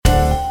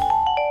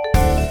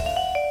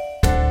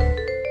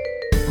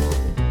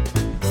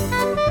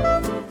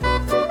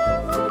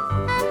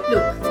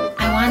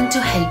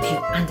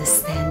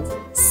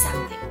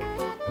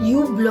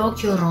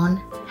block your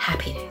own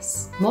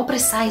happiness. More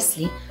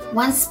precisely,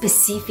 one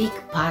specific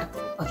part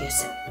of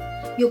yourself.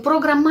 Your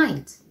programmed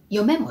mind,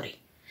 your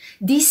memory.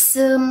 This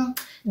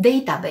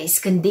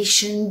database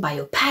conditioned by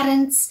your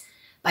parents,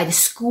 by the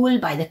school,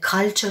 by the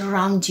culture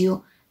around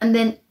you, and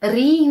then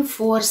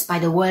reinforced by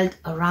the world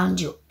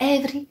around you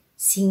every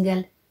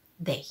single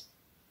day.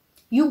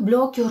 You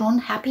block your own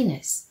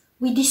happiness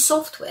with this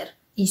software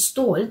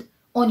installed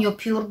on your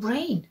pure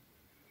brain.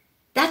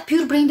 That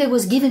pure brain that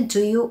was given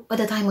to you at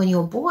the time when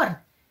you were born.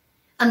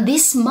 And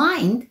this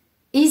mind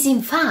is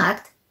in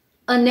fact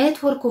a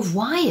network of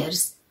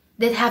wires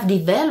that have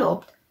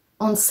developed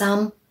on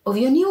some of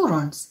your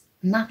neurons,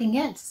 nothing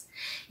else.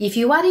 If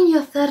you are in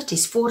your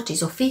 30s,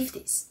 40s or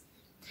 50s,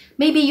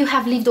 maybe you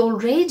have lived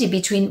already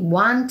between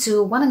 1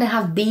 to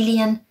 1.5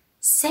 billion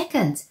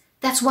seconds.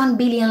 That's 1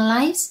 billion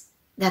lives.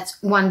 That's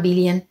 1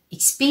 billion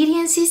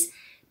experiences,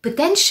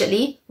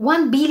 potentially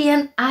 1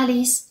 billion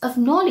alleys of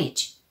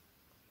knowledge.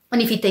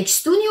 And if it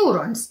takes 2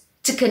 neurons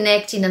to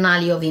connect in an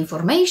alley of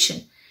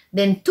information,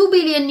 then 2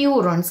 billion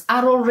neurons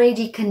are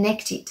already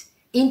connected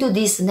into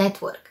this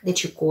network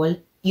that you call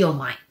your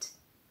mind.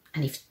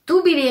 And if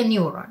 2 billion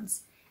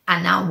neurons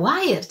are now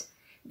wired,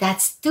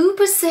 that's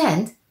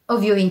 2%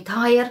 of your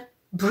entire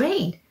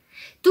brain.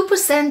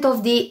 2%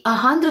 of the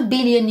 100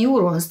 billion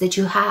neurons that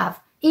you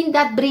have in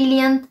that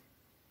brilliant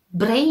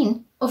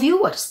brain of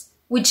yours,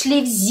 which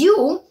leaves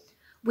you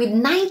with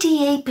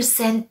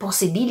 98%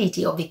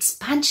 possibility of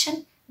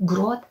expansion,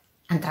 growth,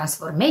 and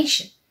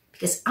transformation.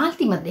 Because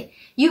ultimately,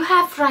 you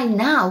have right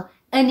now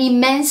an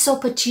immense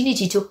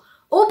opportunity to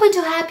open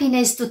to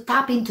happiness, to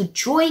tap into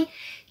joy,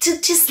 to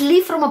just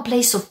live from a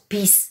place of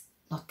peace,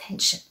 not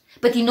tension.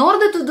 But in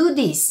order to do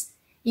this,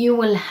 you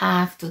will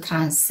have to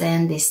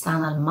transcend this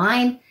tunnel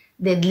mind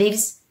that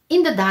lives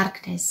in the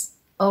darkness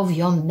of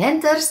your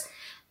mentors.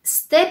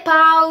 Step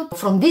out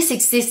from these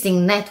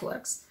existing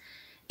networks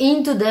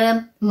into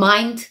the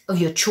mind of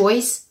your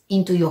choice,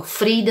 into your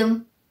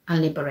freedom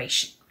and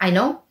liberation. I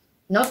know,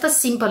 not as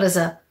simple as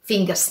a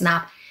finger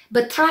snap,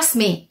 but trust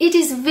me, it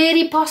is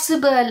very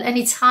possible and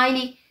it's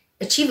highly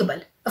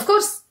achievable. Of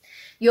course,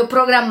 your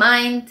programmed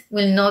mind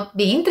will not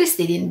be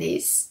interested in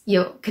this.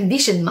 Your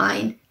conditioned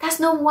mind does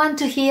not want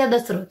to hear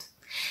the truth.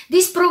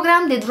 This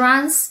program that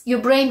runs your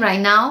brain right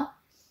now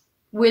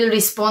will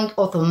respond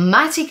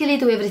automatically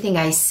to everything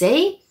I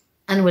say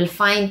and will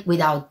find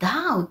without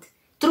doubt,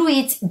 through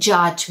its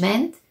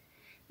judgment,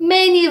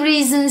 many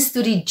reasons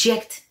to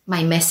reject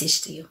my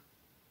message to you.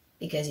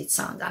 Because it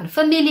sounds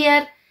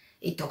unfamiliar,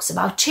 it talks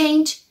about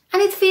change,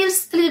 and it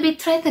feels a little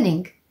bit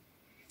threatening.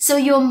 So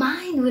your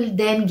mind will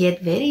then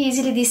get very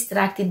easily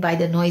distracted by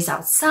the noise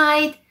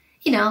outside,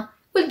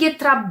 will get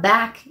trapped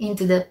back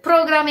into the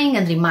programming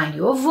and remind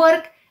you of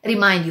work,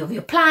 remind you of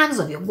your plans,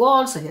 of your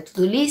goals, of your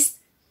to-do list.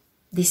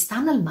 This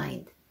tunnel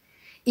mind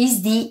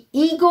is the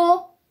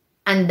ego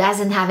and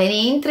doesn't have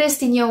any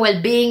interest in your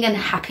well-being and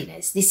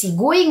happiness. This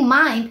egoic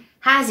mind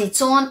has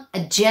its own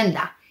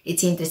agenda.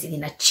 It's interested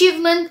in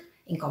achievement,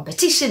 in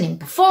competition, in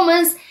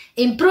performance,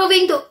 in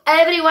proving to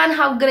everyone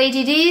how great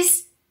it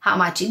is, how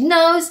much it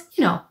knows,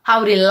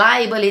 how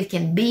reliable it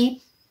can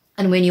be.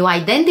 And when you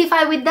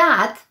identify with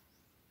that,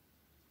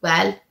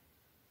 well,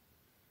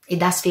 it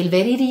does feel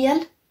very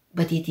real,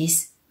 but it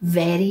is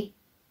very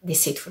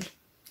deceitful.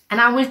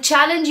 And I will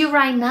challenge you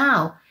right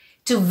now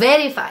to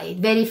verify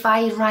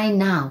it right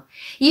now.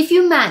 If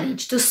you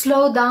manage to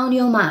slow down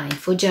your mind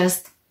for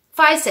just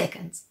 5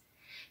 seconds,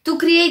 to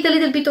create a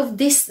little bit of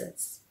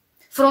distance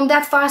from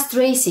that fast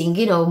racing,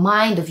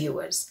 mind of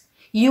yours,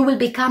 you will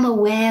become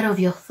aware of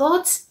your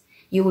thoughts.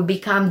 You will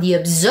become the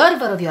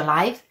observer of your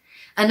life.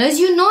 And as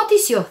you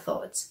notice your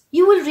thoughts,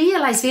 you will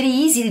realize very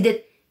easily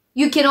that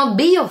you cannot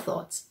be your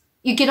thoughts.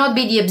 You cannot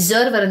be the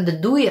observer and the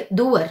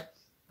doer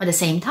at the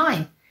same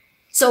time.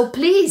 So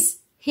please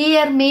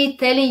hear me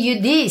telling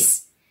you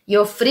this.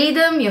 Your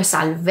freedom, your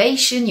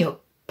salvation, your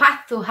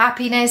path to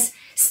happiness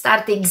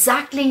start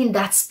exactly in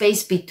that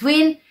space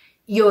between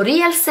your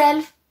real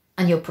self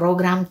and your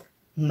programmed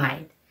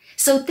mind.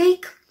 So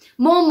take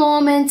more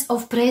moments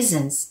of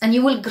presence and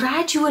you will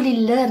gradually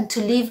learn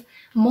to live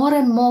more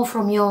and more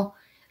from your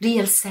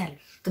real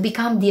self, to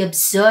become the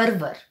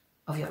observer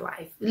of your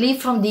life.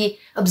 Live from the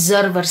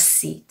observer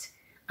seat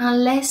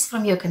and less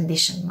from your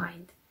conditioned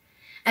mind.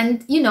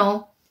 And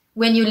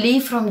when you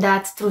live from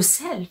that true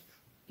self,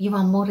 you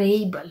are more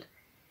able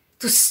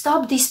to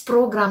stop this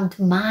programmed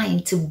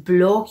mind to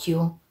block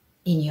you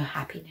in your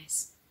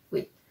happiness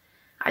with,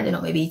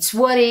 maybe it's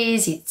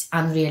worries, it's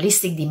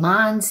unrealistic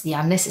demands, the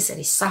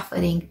unnecessary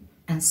suffering,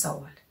 and so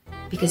on.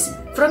 Because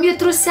from your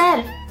true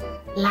self,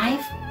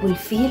 life will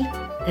feel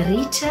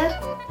richer,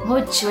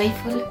 more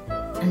joyful,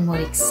 and more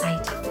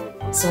exciting.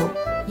 So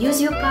use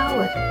your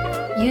power,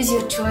 use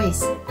your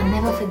choice, and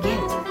never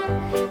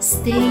forget,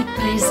 stay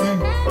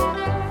present.